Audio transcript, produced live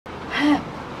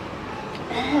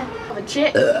Have a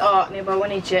chip? Oh, neighbour, I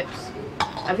need chips.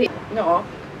 Have you? No.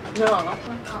 No. I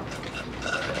can't.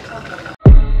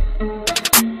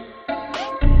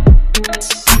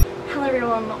 Hello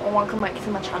everyone, and welcome back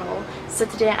to my channel. So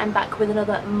today I'm back with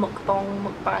another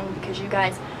mukbang because you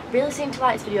guys really seem to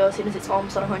like this video as soon as it's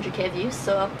almost on 100k views.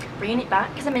 So bringing it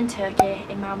back because I'm in Turkey,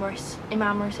 in Marmaris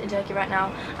in Turkey right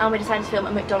now, and we decided to film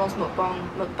a McDonald's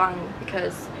mukbang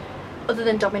because other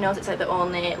than Domino's, it's like the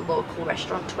only local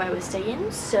restaurant to where we're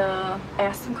staying. So I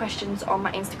asked some questions on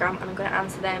my Instagram and I'm going to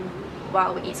answer them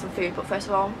while we eat some food. But first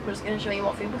of all, we're just going to show you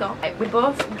what food we got. We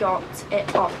both got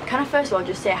it off. Can I first of all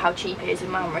just say how cheap it is in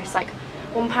Marmaris? Like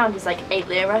 £1 is like 8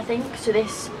 lira, I think. So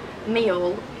this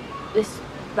meal,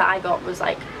 that I got was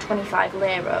like 25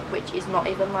 lira, which is not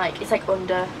even like, it's like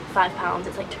under £5.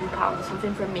 It's like £2 or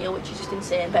something for a meal, which is just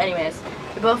insane. But anyways,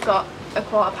 we both got a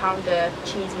 £1/4 pounder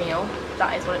cheese meal.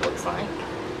 That is what it looks like.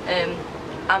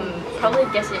 I'm probably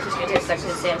guessing it's just going to taste exactly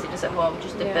the same as it does at home,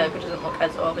 just the burger doesn't look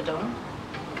as overdone.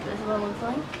 This is what it looks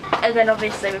like. And then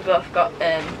obviously we both got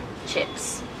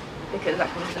chips because that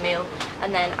comes with the meal.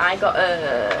 And then I got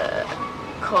a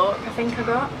Coke, I think I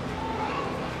got.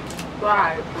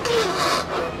 Wow.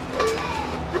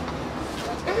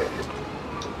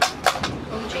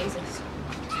 Oh Jesus.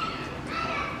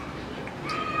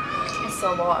 It's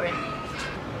so watery.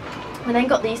 We then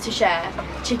got these to share,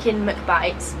 chicken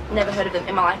McBites. Never heard of them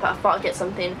in my life, but I thought I'd get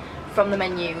something from the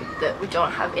menu that we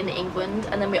don't have in England.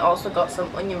 And then we also got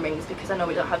some onion rings because I know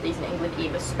we don't have these in England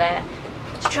either, so they're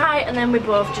to try. And then we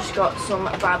both just got some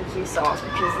barbecue sauce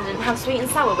because they didn't have sweet and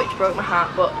sour, which broke my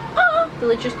heart, but the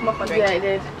lid just come off my drink. Yeah, it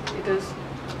did. It does.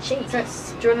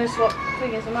 Jesus. Do you want to swap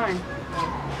fingers of mine?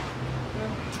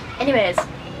 Anyways,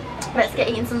 let's get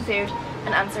eating some food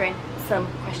and answering some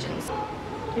questions.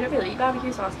 You don't really eat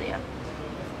barbecue sauce, do you?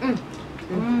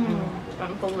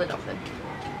 I'm full lid off then.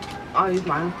 I'll use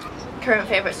mine. Current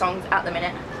favourite songs at the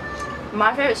minute.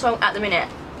 My favourite song at the minute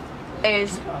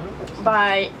is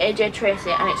by AJ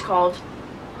Tracy and it's called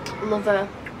Lover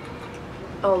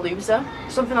or Loser,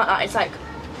 something like that. It's like,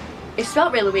 it's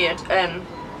spelled really weird,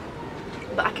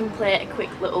 but I can play a quick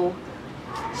little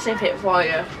snippet for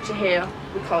you to hear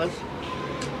because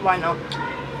why not?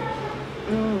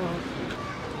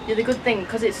 Yeah, the good thing,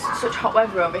 because it's such hot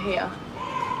weather over here,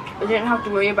 we didn't have to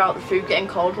worry about the food getting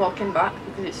cold walking back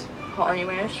because it's hot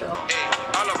anyway, so.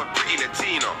 I love a pretty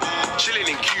Latina, chilling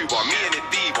in Cuba, me and a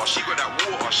diva, she got that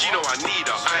water, she know I need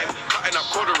her. I'm cutting up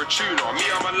quarter of tuna, me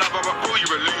I'm a lover, but bro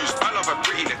you're a lose. I love a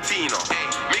pretty Latina,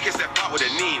 make it step out with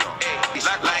a Nina.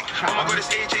 Like, oh my god,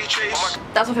 it's AJ Trace.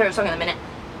 That's my favourite song at the minute.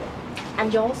 And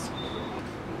yours?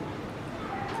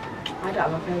 I don't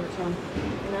have a favourite song.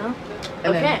 No?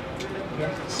 Okay.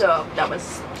 Yeah. So, that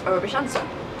was a rubbish answer.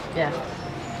 Yeah.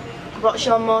 What's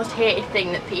your most hated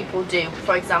thing that people do?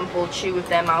 For example, chew with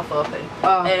their mouth open.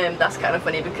 Oh. That's kind of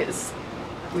funny because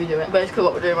We do it. basically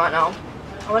what we're doing right now.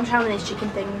 I want to try one of these chicken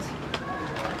things.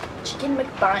 Chicken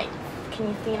McBite. Can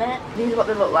you feel it? These are what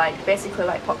they look like. Basically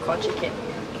like popcorn chicken.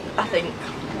 I think.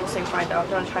 We'll soon find out. Do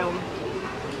you want to try one?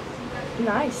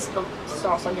 Nice. The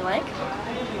sauce on your leg.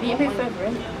 Can you move further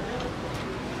in?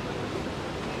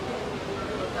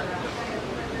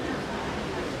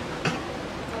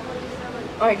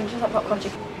 Oh, you can just have popcorn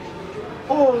chicken.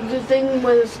 Oh, the thing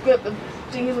where the script, the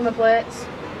things on the plates.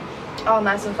 Oh,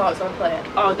 nice and forks on a plate.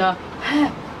 Oh no.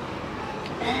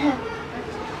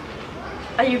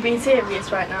 Are you being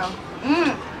serious right now?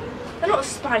 They're not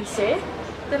spicy.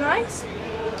 They're nice.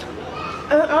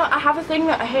 I don't know, I have a thing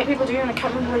that I hate people doing and I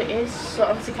can't remember what it is, so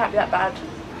obviously it can't be that bad.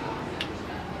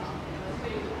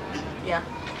 Yeah.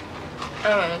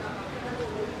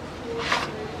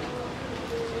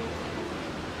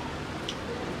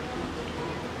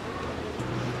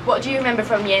 What do you remember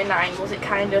from year 9? Was it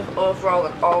kind of overall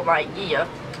an alright year?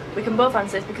 We can both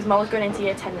answer this because Molly's going into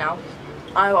year 10 now.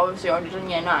 I've obviously already done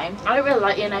year 9. I don't really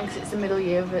like year 9 because it's the middle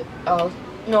year of it all.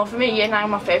 No, for me year 9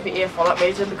 was my favourite year for that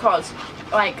reason because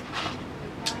like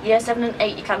year 7 and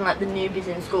 8 you're kind of like the newbies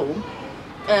in school,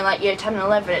 and like year 10 and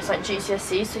 11 it's like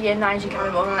GCSE, so year 9 you kind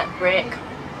of only like break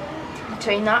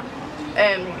between that.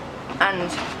 And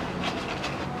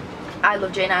I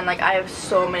love year 9, like I have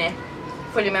so many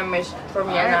funny memories from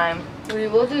year 9. We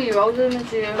will do your older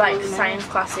this year. Like science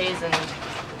classes and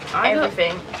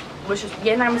everything. Was just,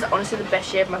 year 9 was honestly the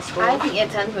best year of my school. I think year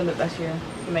 10's been the best year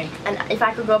for me. And if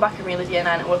I could go back and relive year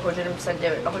 9, I would 100% do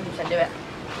it. 100% do it.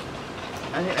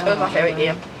 I think It was my favourite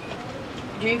year.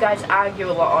 Do you guys argue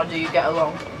a lot or do you get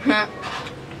along?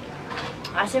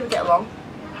 I say we get along.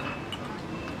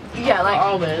 Yeah, like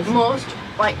always. Most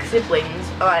like siblings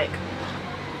are like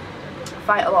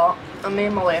fight a lot, and me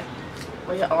and Molly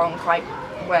we get along quite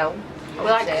well. We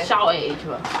like shout at each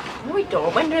other. No, we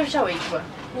don't. When do we shout at each other?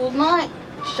 Well, not like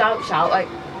shout, like.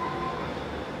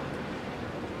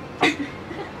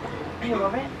 I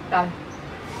love it.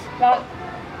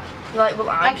 Like we'll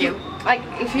argue. Like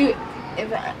if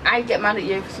I get mad at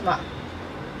you for something,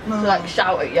 so like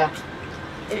shout at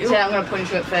you. Say I'm gonna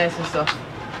punch you in the face and stuff.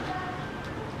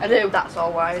 I do. That's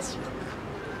all wise.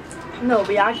 No,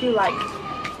 we argue like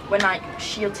when like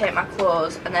she'll take my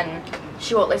clothes and then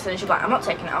she won't listen and she'll be like, I'm not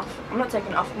taking it off. I'm not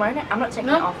taking it off. I'm wearing it. I'm not taking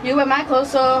it off. You wear my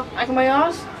clothes so I can wear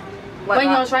yours. Like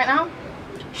wearing yours right now.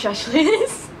 She actually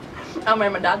is. I'm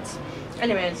wearing my dad's.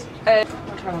 Anyways,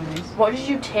 what did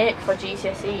you take for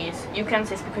GCSEs? You can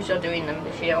say it's because you're doing them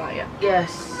this year, aren't you?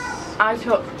 Yes. I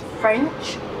took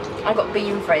French. I got B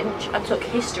in French. I took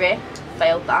history,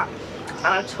 failed that, and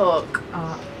I took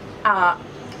art.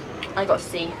 I got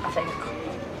C, I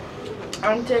think.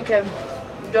 I'm taking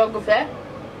geography.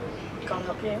 Can't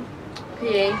help you.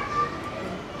 PE.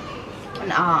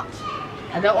 And art.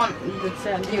 I don't want the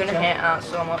same. You're gonna hate art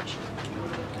so much.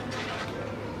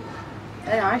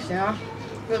 They're nice, you know.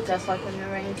 Real taste like onion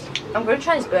rings. I'm gonna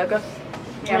try this burger.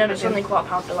 Yeah, I know it's only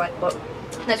 £1/4 for like, but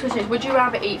next question is: would you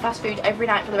rather eat fast food every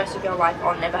night for the rest of your life,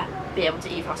 or never be able to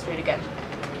eat fast food again?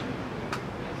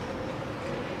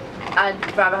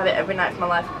 I'd rather have it every night for my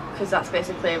life because that's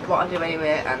basically what I do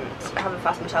anyway, and I have a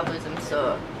fast metabolism,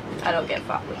 so I don't get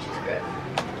fat, which is great.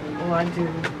 Oh, I do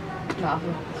not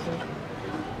have fast food.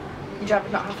 You'd rather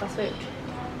not have fast food?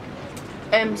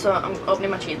 So I'm opening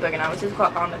my cheeseburger now. This is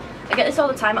 £1/4. I get this all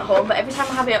the time at home, but every time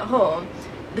I have it at home,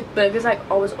 the burger's like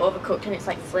always overcooked and it's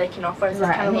like flaking off. Whereas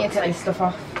Right, kind of I need to looks take like this stuff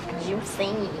off.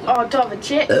 juicy. Oh, don't have the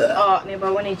chips. Oh, no,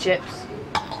 but I need chips.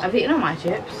 I've eaten all my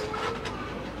chips.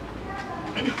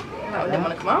 That one didn't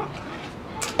want to come out.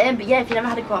 But yeah, if you never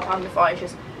had a £1/4 before, it's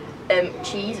just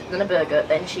cheese, then a burger,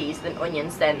 then cheese, then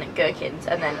onions, then gherkins,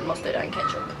 and then mustard and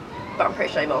ketchup. But I'm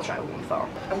pretty sure you've all tried one before.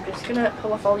 I'm just gonna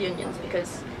pull off all the onions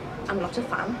because I'm not a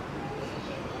fan.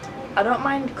 I don't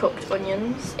mind cooked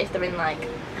onions if they're in like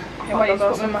hot dog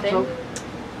or something,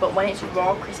 but when it's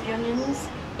raw crispy onions,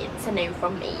 it's a no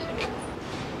from me.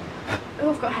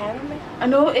 Oh, I've got hair on me. I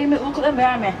know, Amy, look at them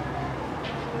behind me.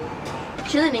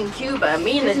 Chilling in Cuba,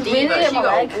 me and the This is diva, really she my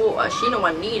got leg. water, she no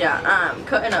one need her. I'm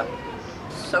cutting up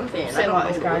something. I Same don't like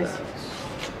know this, what guys.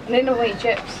 I need to eat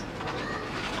chips.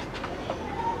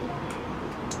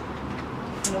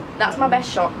 That's my best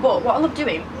shot, but what I love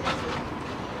doing,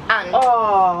 and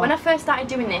when I first started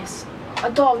doing this, I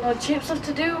don't know what chips have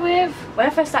to do with. when I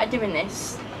first started doing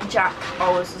this, Jack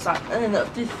always was like, oh, that's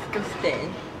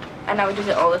disgusting, and now he does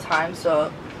it all the time,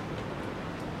 so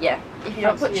yeah, if you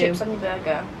don't put chips on your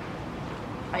burger,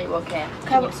 are you okay?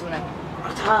 Can you get some of them?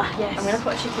 Yes. I'm going to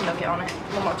put a chicken nugget on it,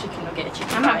 one more chicken nugget, a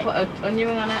chicken I might patty, put an onion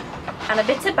ring on it. and a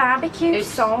bit of barbecue Oops.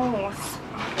 sauce.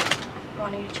 Oh,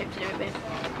 I need a chip to do it with.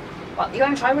 What, you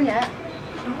going to try one yet?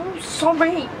 Oh,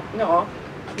 sorry. No.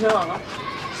 No.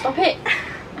 Stop it.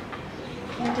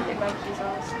 I need a bit of barbecue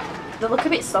sauce. They look a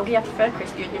bit soggy. I prefer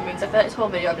crispy onion rings. I feel like this whole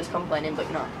video I'm just complaining, but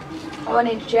no. Oh, I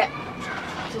need a chip.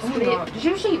 Oh, no. Did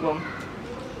you just eat one?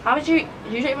 How did you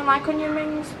don't even like onion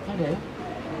rings? I do.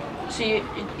 So you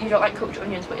don't like cooked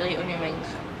onions, but you eat onion rings?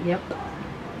 Yep.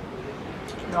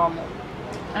 Normal.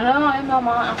 I know, I'm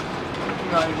normal.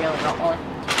 No, you're really not, Molly.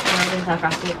 I'm being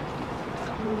sarcastic.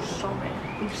 I'm sorry.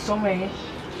 I'm sorry.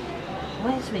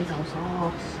 Where's sweet and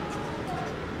sauce?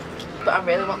 But I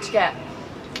really want to get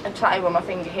a tattoo on my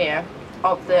finger here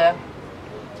of the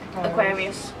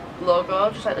Aquarius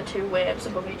logo, just like the two waves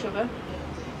above each other.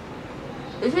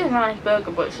 This is a nice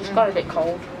burger, but it's just got a bit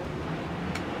cold.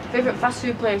 Favourite fast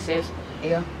food places?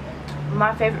 Yeah.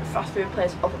 My favourite fast food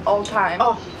place of all time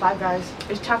Five Guys.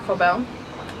 is Taco Bell.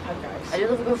 Five Guys. I do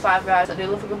love a good Five Guys, I do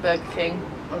love a good Burger King,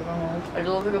 I do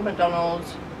love a good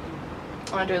McDonalds,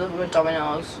 and I do love a good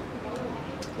Domino's.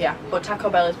 Yeah, but Taco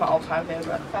Bell is my all-time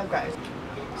favourite. Five Guys.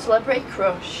 Celebrity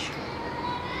crush.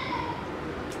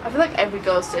 I feel like every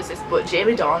girl says this, but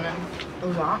Jamie Dornan,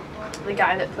 Who's that? the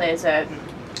guy that plays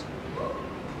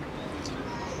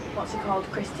what's he called?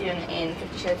 Christian in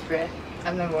 50 Shades of Grey.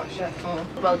 I've never watched it. Oh,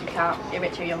 well, you can't. You're a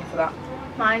bit too young for that.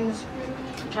 Mine's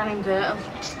Channing Tatum.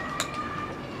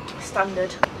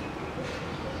 Standard.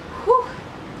 Whew.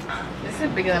 This is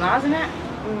bigger than ours, isn't it?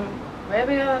 Way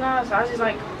bigger than ours. Ours is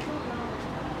like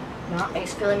that.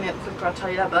 It's filling me up quicker, I'll tell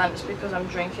you that, but that's because I'm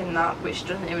drinking that, which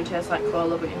doesn't even taste like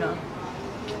cola, but you know.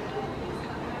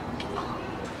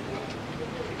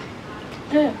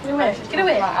 Get away. Get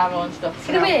away. Like arrow and stuff.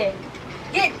 Get away.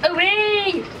 Get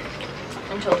away.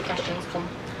 Until the questions come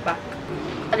back.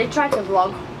 I did try to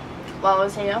vlog while I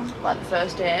was here, like the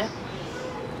first day,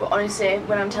 but honestly,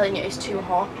 when I'm telling you it's too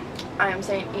hot, I am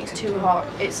saying it's too hot.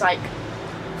 It's like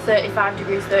 35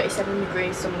 degrees, 37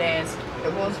 degrees some days.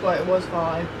 It was what it was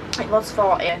 40. It was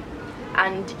 40,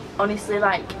 and honestly,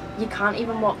 like, you can't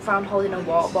even walk around holding a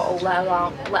water bottle, let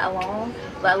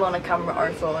alone a camera or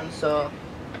a phone. So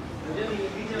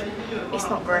it's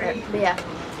not great. But yeah,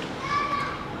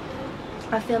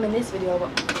 I'm filming this video, but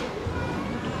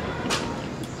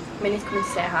Minnie's coming to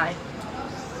say hi.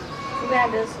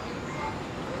 Behind us.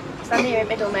 Stand here,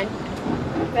 middleman.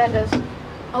 Behind us.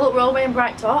 Oh look, we're all wearing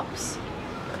bright tops.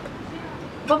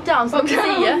 Bob down, so I can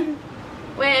see you.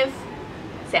 Wave.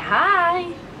 Say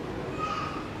hi.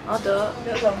 Oh, don't.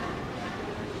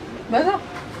 Where's that?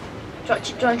 Do you want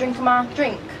to drink from our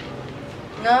drink?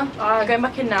 No? Alright, going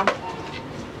back in now.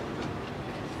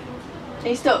 Are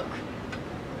you stuck?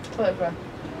 Whatever.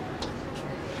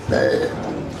 To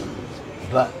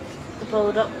pull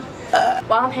it up.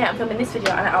 While I'm here, I'm filming this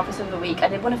video and at office of the week. I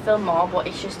did want to film more, but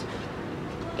it's just,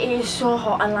 it is so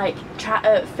hot, and like, try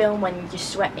to film when you're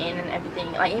sweating and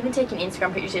everything. Like, even taking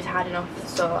Instagram pictures is hard enough,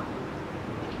 so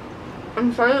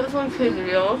I'm sorry that it's only 2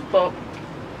 videos, but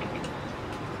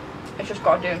it's just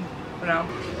gotta do for now.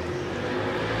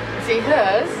 See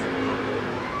hers?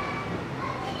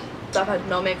 So I've had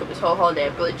no makeup this whole holiday,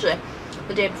 but literally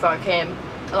the day before I came,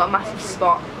 I got a massive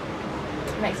spot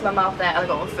next to my mouth there, and I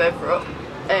got one further up.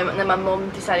 And then my mum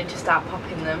decided to start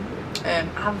popping them. I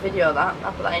have a video of that,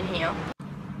 I'll put that in here.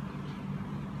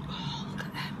 Oh, look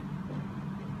at them.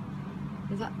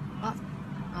 Is that? Oh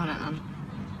no, no.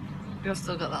 You've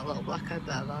still got that little black head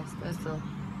there, though. Stay still.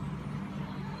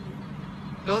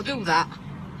 Don't do that.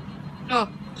 No,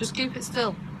 just keep it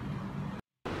still.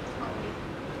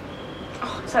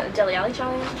 Oh, it's like the Jelly Alley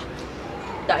challenge.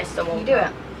 That is so Can you do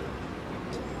it?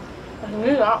 I can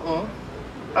do that one.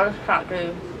 I just can't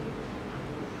do.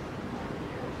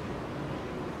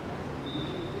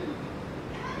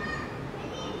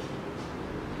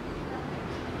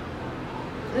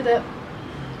 Did it?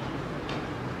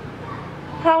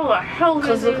 How the hell did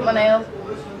Because you look at my nails.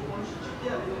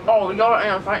 Oh, you're an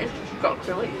arthritis because you've got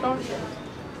acrylic, don't you?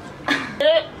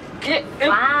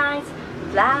 Flies,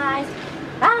 flies,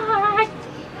 flies.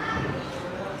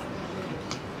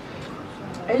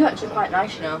 It's actually quite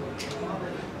nice, you know.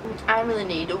 I really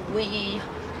need a wee,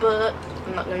 but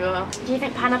I'm not gonna go. Do you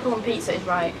think pineapple on pizza is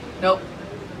right? Nope.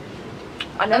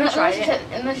 I never tried it.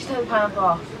 Unless you take the pineapple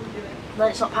off. Then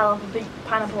it's not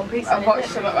pineapple on pizza. I've watched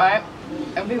something, right?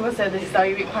 And people say this is how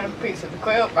you eat pineapple pizza. They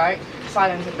cut it up, right?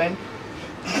 Silence it bin.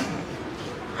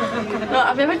 No,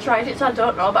 I've never tried it, so I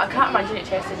don't know, but I can't imagine it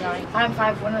tasting nice. I'm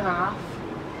 5'1½".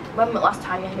 When was the last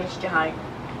time you measured your height?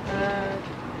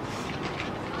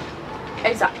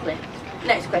 Exactly.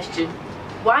 Next question.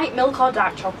 White milk or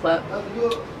dark chocolate?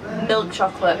 Milk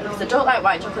chocolate, because I don't like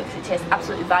white chocolate because it tastes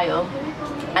absolutely vile.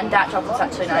 And dark chocolate's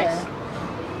actually nice.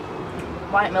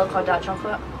 White milk or dark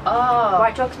chocolate? Oh.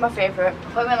 White chocolate's my favourite.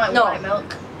 I meant like No. white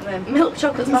milk. And then Milk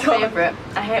chocolate's my favourite.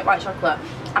 I hate white chocolate.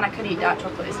 And I could eat dark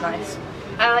chocolate, it's nice.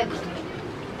 I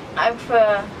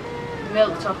prefer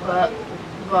milk chocolate,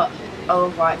 but I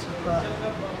love white chocolate.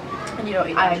 And you don't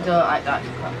eat dark I don't like dark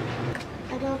chocolate.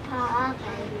 I don't park.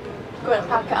 Go and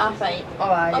pack at half 8.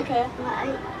 Alright. Okay.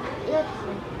 No.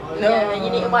 Yeah, you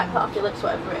need to wipe it off your lips,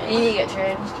 whatever it You is. need to get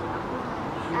changed.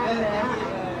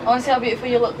 I want to see how beautiful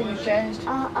you look when you've changed.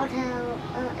 Yeah,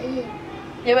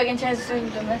 we're going to change as soon as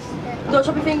you've done this. Don't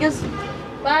chop your fingers.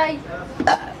 Bye.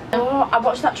 Oh, I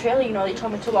watched that trailer, you know, that you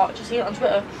told me to watch. I see it on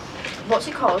Twitter. What's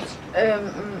it called?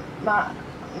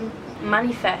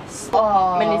 Manifest.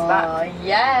 Oh, Minnie's back.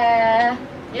 Yeah.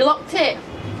 You locked it.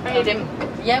 No, you didn't.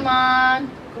 Yeah, man.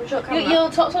 Go show the camera. Your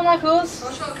top's on like us.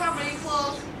 I'll show the camera, you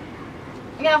close.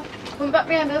 Yeah, come back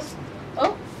behind us.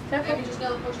 Oh, careful. Maybe just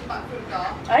nearly push it back through the door.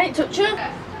 I didn't touch you.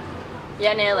 Okay.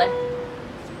 Yeah, nearly.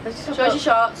 Let's just Show us your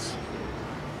shorts.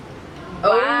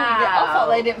 Oh, Wow. I thought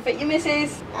they didn't fit you,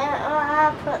 missus.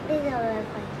 I'll put these away.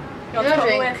 You want Your to put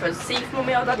drink. away for us? See if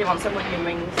mummy or daddy wants some onion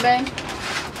rings. Ben.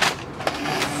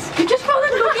 You just put the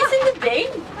nuggets in the bin.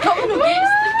 Not the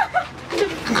nuggets. The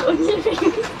onion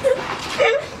rings.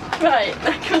 Right,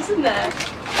 that goes in there.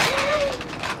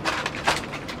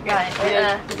 Right,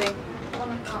 The thing.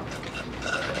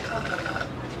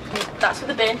 that's for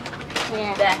the bin.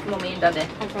 Yeah. There for mummy and daddy.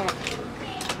 Okay.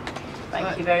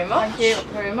 Thank you very much. Thank you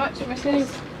very much, missus.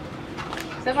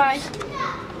 Say bye.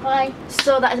 Bye.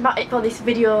 So that is about it for this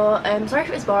video. Sorry if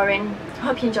it was boring.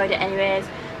 Hope you enjoyed it anyways.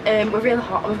 We're really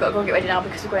hot and we've got to go get ready now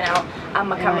because we're going out and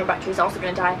my camera battery is also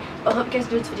going to die. But I hope you guys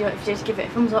enjoyed this video. If you did, give it a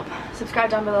thumbs up, subscribe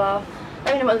down below,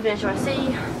 let me know what other videos you want to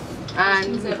see,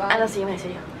 And and I'll see you in the next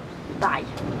video. Bye.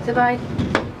 say bye.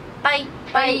 Bye.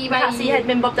 Bye, bye. Can't see your head,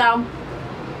 bin bob down.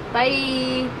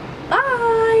 Bye.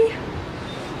 Bye.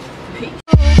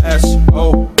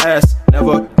 SOS,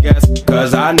 never guess.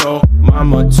 Cause I know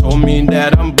mama told me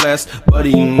that I'm blessed, but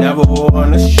he never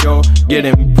wanna show. Get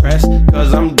impressed,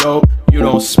 cause I'm dope. You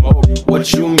don't smoke,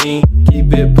 what you mean?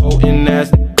 Keep it potent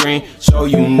as the green, so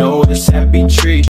you know this happy tree.